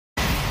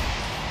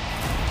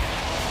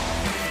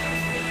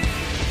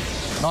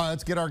All right,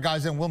 let's get our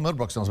guys in. Will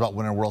Middlebrooks knows about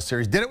winning a World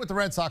Series. Did it with the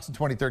Red Sox in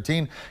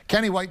 2013.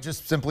 Kenny White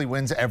just simply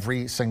wins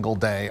every single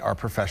day. Our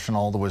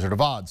professional, the Wizard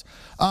of Odds.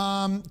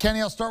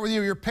 Kenny, I'll start with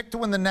you. Your pick to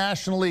win the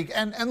National League.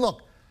 And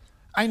look,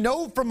 I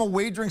know from a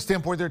wagering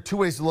standpoint, there are two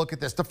ways to look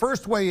at this. The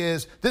first way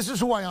is, this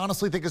is who I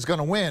honestly think is going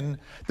to win.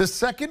 The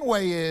second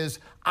way is,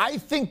 I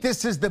think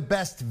this is the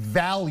best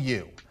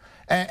value.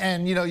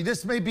 And you know,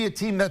 this may be a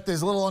team that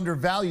is a little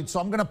undervalued, so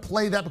I'm going to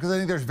play that because I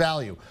think there's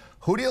value.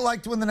 Who do you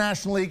like to win the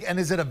National League, and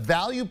is it a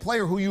value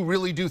player who you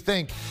really do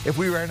think, if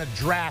we were in a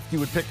draft, you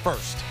would pick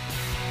first?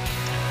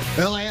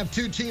 Well, I have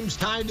two teams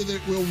tied to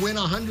that will win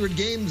 100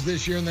 games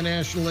this year in the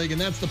National League, and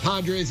that's the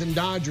Padres and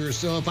Dodgers.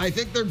 So if I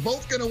think they're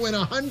both going to win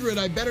 100,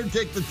 I better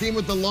take the team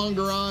with the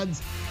longer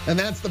odds, and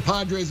that's the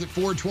Padres at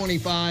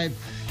 425.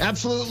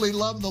 Absolutely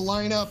love the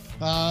lineup.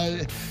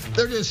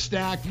 They're just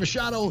stacked.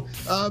 Machado,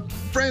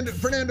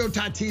 Fernando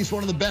Tatis,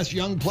 one of the best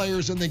young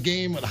players in the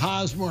game with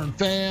Hosmer and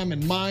Pham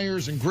and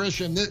Myers and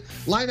Grisham. The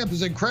lineup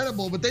is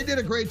incredible, but they did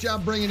a great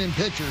job bringing in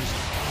pitchers.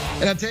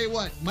 And I'll tell you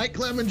what, Mike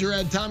Clevenger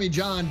had Tommy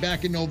John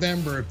back in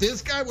November. If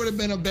this guy would have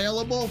been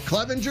available,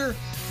 Clevenger,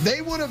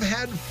 they would have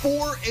had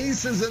 4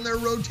 aces in their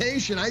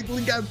rotation. I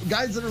think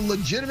guys that are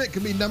legitimate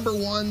can be number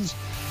ones.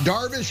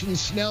 Darvish and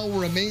Snell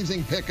were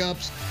amazing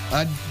pickups.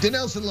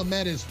 Dinelson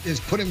Lamet has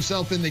put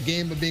himself in the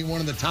game of being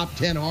one of the top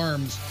 10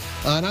 arms.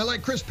 And I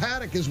like Chris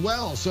Paddock as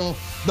well. So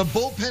the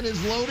bullpen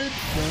is loaded,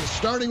 the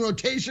starting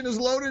rotation is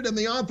loaded, and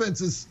the offense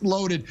is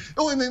loaded.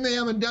 The only thing they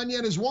haven't done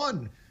yet is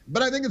won.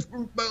 But I think it's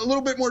a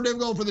little bit more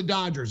difficult for the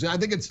Dodgers. I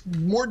think it's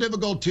more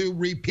difficult to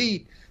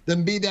repeat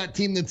than be that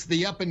team that's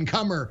the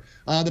up-and-comer.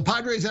 The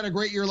Padres had a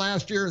great year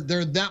last year.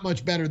 They're that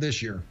much better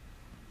this year.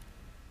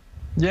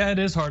 Yeah, it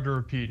is hard to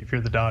repeat if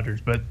you're the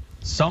Dodgers, but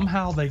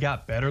somehow they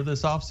got better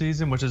this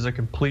offseason, which is a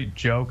complete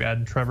joke,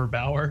 adding Trevor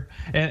Bauer.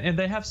 And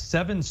they have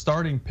 7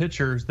 starting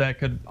pitchers that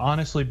could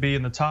honestly be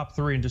in the top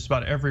 3 in just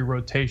about every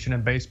rotation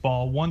in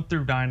baseball. 1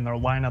 through 9 in their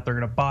lineup, they're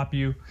going to bop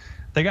you.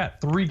 They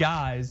got 3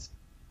 guys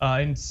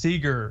in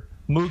Seager,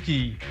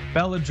 Mookie,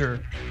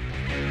 Bellinger.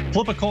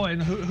 Flip a coin,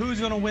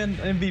 who's going to win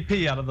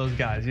MVP out of those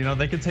guys? You know,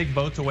 they could take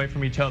votes away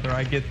from each other,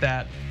 I get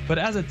that. But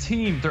as a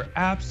team, they're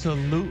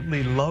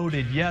absolutely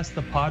loaded. Yes,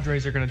 the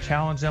Padres are going to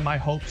challenge them. I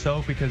hope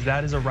so, because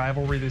that is a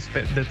rivalry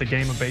that the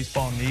game of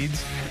baseball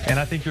needs. And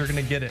I think you're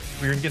going to get it.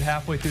 We're going to get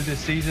halfway through this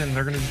season, and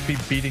they're going to just be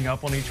beating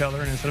up on each other,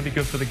 and it's going to be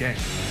good for the game.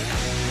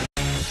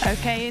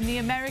 Okay, in the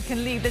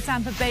American League, the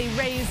Tampa Bay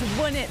Rays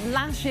won it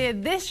last year.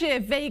 This year,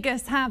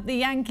 Vegas have the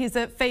Yankees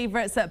at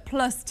favorites at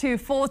plus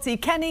 240.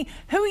 Kenny,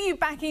 who are you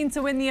backing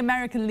to win the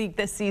American League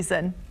this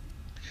season?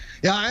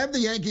 Yeah, I have the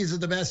Yankees as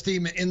the best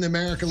team in the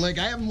American League.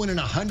 I have them winning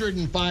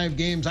 105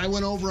 games. I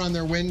went over on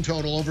their win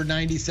total, over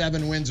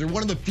 97 wins. They're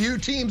one of the few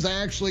teams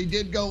I actually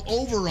did go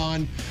over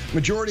on.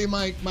 Majority of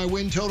my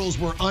win totals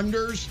were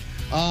unders.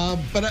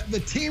 But the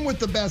team with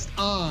the best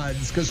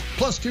odds, because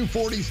plus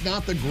 240 is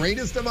not the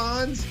greatest of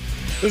odds.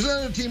 There's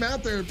another team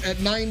out there at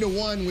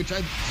 9-1, which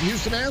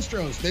Houston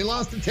Astros. They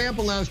lost to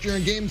Tampa last year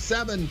in Game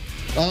 7.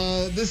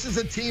 This is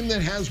a team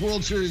that has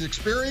World Series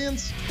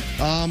experience.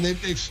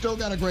 They've still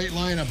got a great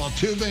lineup.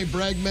 Altuve,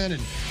 Bregman,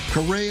 and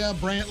Correa,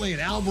 Brantley,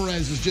 and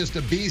Alvarez is just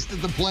a beast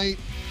at the plate.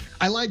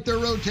 I like their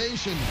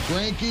rotation.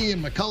 Greinke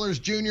and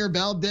McCullers Jr.,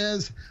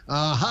 Valdez,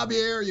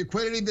 Javier,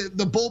 Uquidity.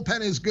 The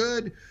bullpen is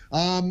good.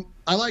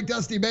 I like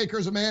Dusty Baker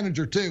as a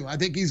manager, too. I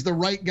think he's the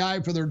right guy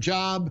for their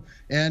job.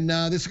 And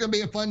this is going to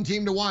be a fun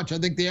team to watch. I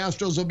think the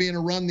Astros will be in a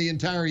run the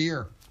entire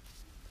year.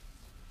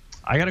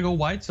 I got to go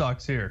White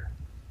Sox here.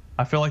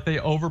 I feel like they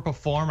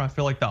overperform. I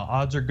feel like the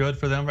odds are good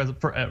for them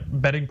for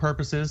betting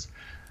purposes.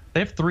 They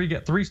have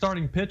three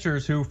starting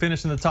pitchers who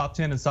finished in the top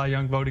 10 in Cy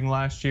Young voting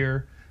last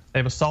year. They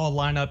have a solid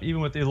lineup,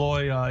 even with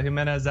Eloy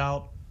Jimenez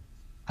out.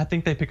 I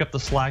think they pick up the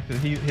slack that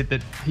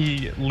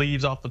he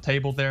leaves off the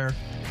table there.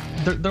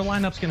 Their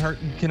lineups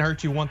can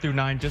hurt you 1 through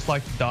 9, just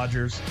like the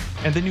Dodgers.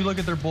 And then you look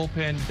at their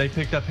bullpen. They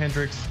picked up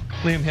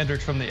Liam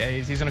Hendricks from the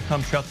A's. He's going to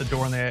come shut the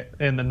door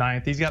in the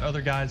 9th. He's got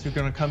other guys who are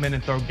going to come in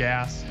and throw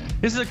gas.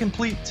 This is a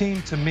complete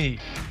team to me.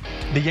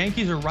 The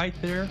Yankees are right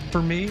there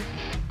for me.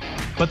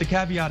 But the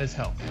caveat is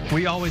health.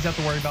 We always have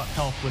to worry about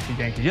health with the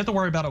Yankees. You have to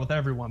worry about it with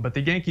everyone, but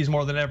the Yankees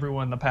more than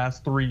everyone in the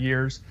past 3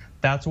 years.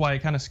 That's why it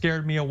kind of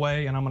scared me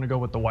away, and I'm going to go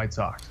with the White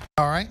Sox.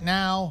 All right,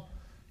 now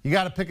you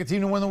got to pick a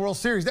team to win the World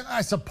Series.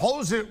 I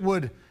suppose it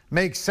would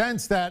make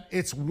sense that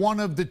it's one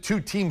of the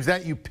 2 teams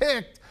that you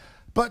picked,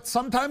 but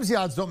sometimes the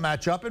odds don't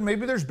match up, and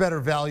maybe there's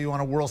better value on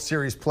a World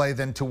Series play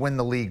than to win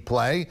the league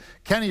play.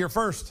 Kenny, you're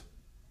first.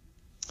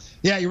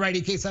 Yeah, you're right,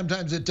 EK.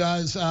 Sometimes it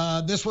does.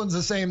 This one's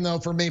the same, though,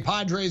 for me.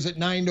 Padres at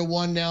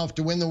 9-1 now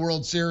to win the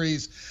World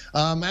Series.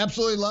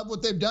 Absolutely love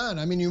what they've done.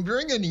 I mean, you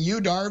bring in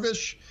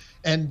Darvish,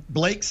 and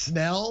Blake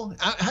Snell.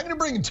 How can you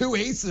bring 2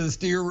 aces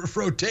to your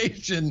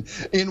rotation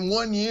in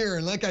 1 year?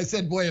 And like I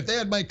said, boy, if they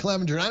had Mike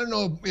Clevenger, I don't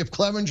know if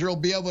Clevenger will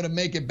be able to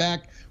make it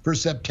back for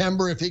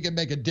September, if he can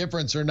make a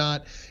difference or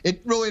not.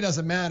 It really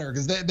doesn't matter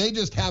because they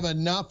just have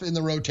enough in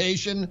the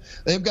rotation.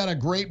 They've got a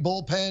great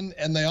bullpen,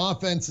 and the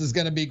offense is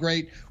going to be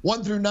great.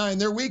 1 through 9,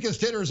 their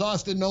weakest hitter is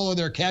Austin Nola,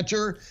 their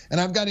catcher,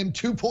 and I've got him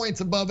 2 points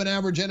above an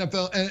average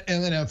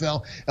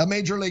NFL, a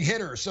major league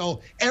hitter.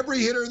 So every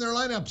hitter in their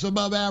lineup's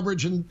above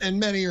average, and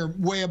many are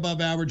way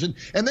above average.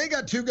 And they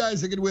got 2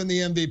 guys that could win the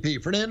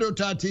MVP. Fernando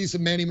Tatis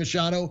and Manny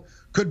Machado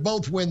could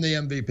both win the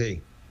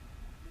MVP.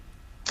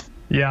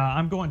 Yeah,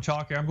 I'm going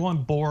chalky. I'm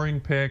going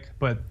boring pick,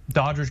 but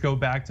Dodgers go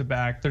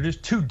back-to-back. They're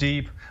just too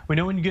deep. We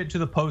know when you get to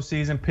the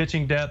postseason,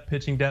 pitching depth,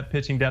 pitching depth,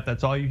 pitching depth,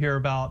 that's all you hear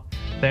about.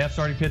 They have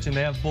starting pitching.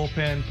 They have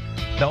bullpen.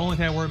 The only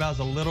thing I worry about is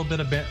a little bit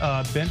of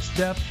bench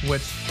depth,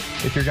 which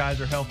if your guys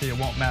are healthy, it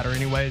won't matter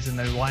anyways, and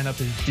their lineup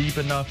is deep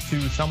enough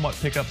to somewhat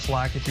pick up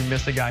slack if you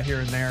miss a guy here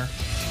and there.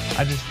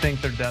 I just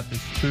think their depth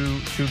is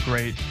too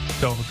great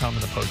to overcome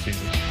in the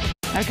postseason.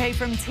 Okay,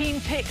 from team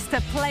picks to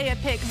player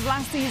picks,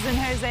 last season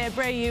Jose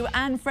Abreu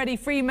and Freddie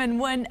Freeman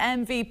won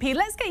MVP.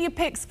 Let's get your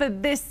picks for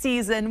this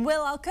season.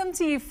 Will, I'll come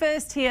to you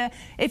first here.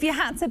 If you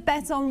had to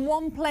bet on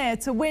one player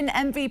to win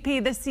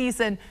MVP this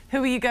season,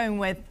 who are you going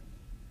with?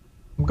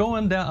 I'm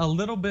going down a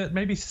little bit,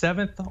 maybe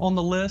 7th on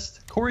the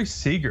list. Corey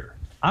Seager.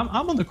 I'm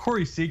on the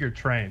Corey Seager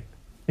train.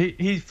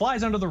 He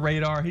flies under the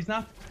radar. He's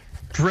not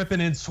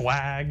dripping in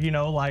swag, you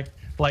know, like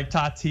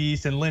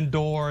Tatis and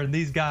Lindor and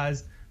these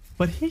guys.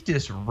 But he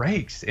just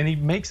rakes, and he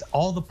makes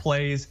all the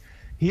plays.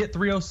 He hit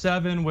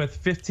 307 with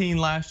 15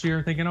 last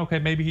year, thinking, okay,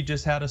 maybe he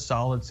just had a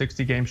solid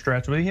 60-game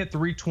stretch. But he hit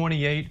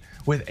 328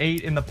 with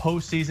 8 in the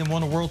postseason,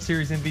 won a World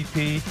Series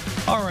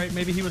MVP. All right,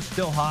 maybe he was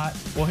still hot.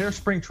 Well, here's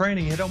spring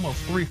training. He hit almost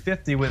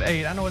 350 with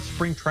 8. I know it's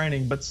spring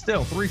training, but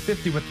still,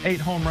 350 with 8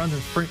 home runs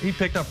in spring. He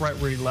picked up right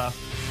where he left.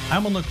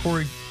 I'm on the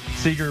Corey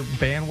Seager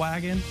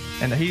bandwagon,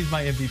 and he's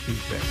my MVP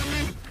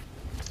pick.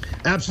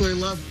 Absolutely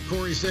love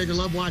Corey Seager.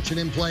 Love watching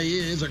him play. He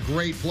is a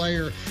great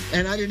player.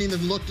 And I didn't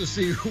even look to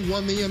see who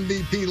won the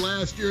MVP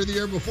last year or the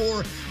year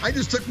before. I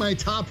just took my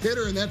top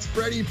hitter, and that's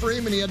Freddie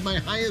Freeman. He had my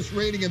highest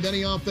rating of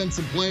any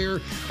offensive player.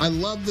 I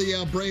love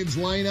the Braves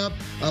lineup.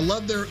 I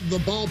love the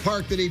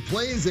ballpark that he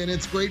plays in.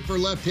 It's great for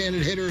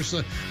left-handed hitters.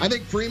 So I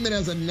think Freeman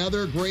has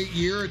another great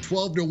year at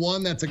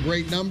 12-1. That's a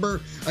great number.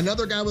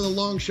 Another guy with a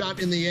long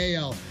shot in the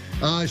AL.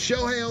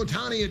 Shohei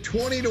Ohtani at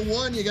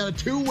 20-1. You got a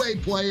two-way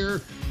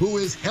player who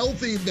is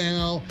healthy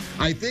now.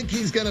 I think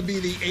he's going to be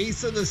the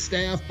ace of the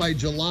staff by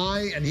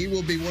July, and he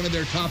will be one of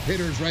their top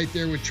hitters right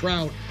there with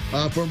Trout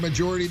for a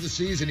majority of the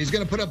season. He's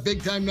going to put up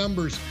big-time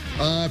numbers.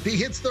 If he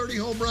hits 30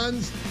 home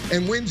runs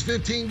and wins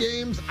 15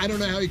 games, I don't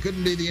know how he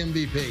couldn't be the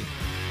MVP.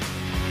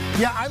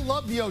 Yeah, I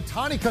love the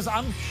Ohtani because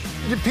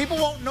people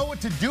won't know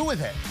what to do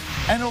with it.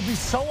 And it'll be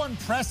so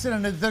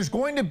unprecedented. There's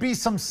going to be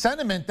some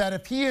sentiment that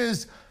if he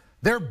is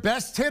their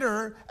best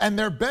hitter and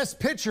their best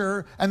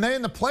pitcher, and they're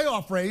in the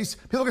playoff race,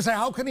 people can say,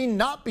 how can he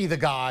not be the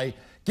guy,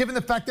 given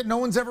the fact that no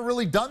one's ever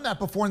really done that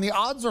before, and the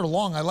odds are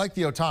long. I like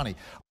the Ohtani.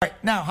 All right,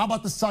 now, how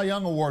about the Cy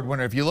Young Award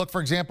winner? If you look, for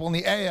example, in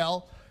the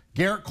AL,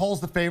 Garrett Cole's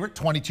the favorite,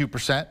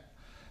 22%.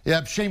 You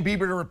have Shane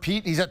Bieber to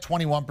repeat. He's at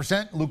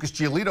 21%. Lucas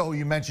Giolito, who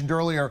you mentioned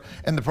earlier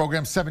in the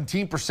program,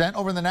 17%.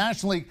 Over in the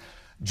National League,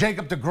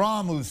 Jacob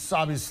deGrom, who's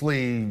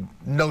obviously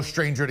no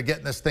stranger to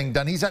getting this thing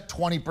done, he's at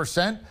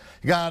 20%.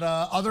 You got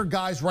other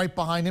guys right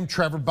behind him,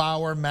 Trevor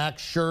Bauer,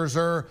 Max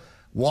Scherzer,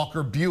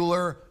 Walker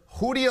Buehler.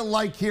 Who do you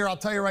like here? I'll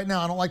tell you right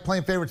now, I don't like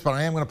playing favorites, but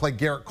I am going to play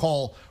Garrett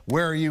Cole.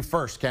 Where are you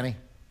first, Kenny?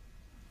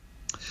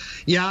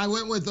 Yeah, I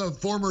went with a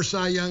former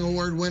Cy Young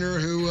Award winner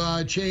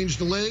who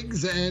changed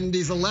leagues, and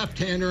he's a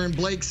left-hander in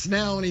Blake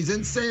Snell, and he's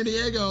in San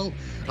Diego.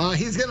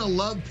 He's going to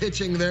love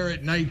pitching there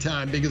at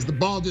nighttime because the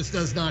ball just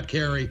does not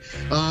carry.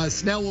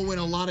 Snell will win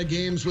a lot of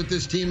games with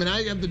this team, and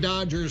I have the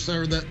Dodgers,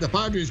 or the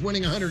Padres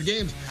winning 100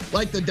 games.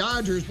 Like the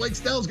Dodgers, Blake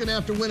Snell's going to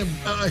have to win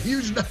a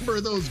huge number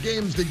of those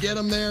games to get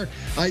him there.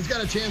 He's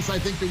got a chance, I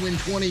think, to win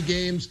 20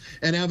 games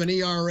and have an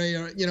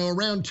ERA,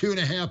 around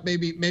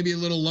 2.5, maybe a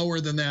little lower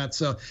than that.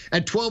 So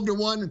at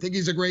 12-1, I think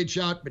he's a great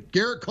shot, but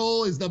Garrett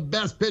Cole is the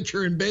best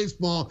pitcher in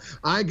baseball.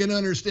 I can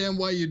understand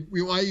why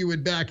you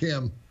would back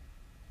him.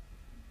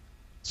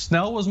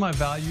 Snell was my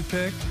value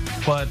pick,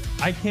 but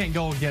I can't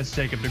go against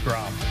Jacob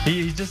deGrom.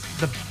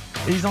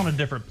 He's on a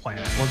different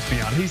planet, let's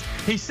be honest.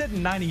 He's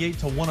sitting 98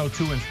 to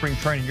 102 in spring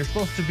training. You're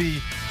supposed to be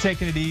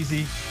taking it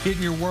easy,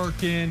 getting your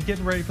work in,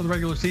 getting ready for the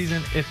regular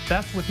season. If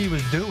that's what he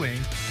was doing,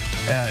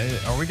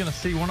 are we going to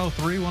see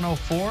 103,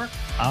 104?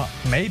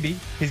 Maybe.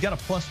 He's got a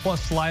plus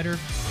slider,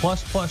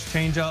 plus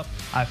changeup.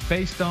 I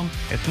faced him.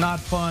 It's not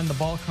fun. The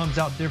ball comes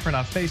out different.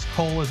 I faced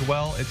Cole as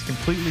well. It's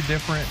completely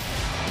different.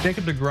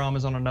 Jacob deGrom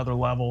is on another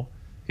level.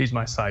 He's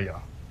my Cy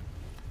Young.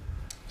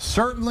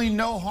 Certainly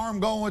no harm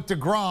going with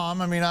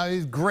deGrom. I mean,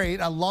 he's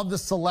great. I love the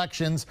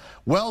selections.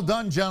 Well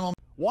done, gentlemen.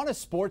 Want a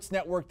sports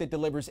network that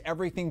delivers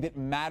everything that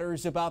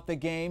matters about the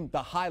game?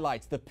 The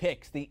highlights, the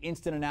picks, the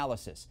instant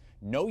analysis.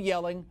 No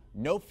yelling,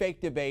 no fake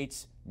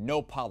debates,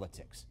 no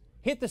politics.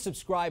 Hit the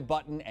subscribe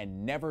button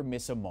and never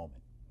miss a moment.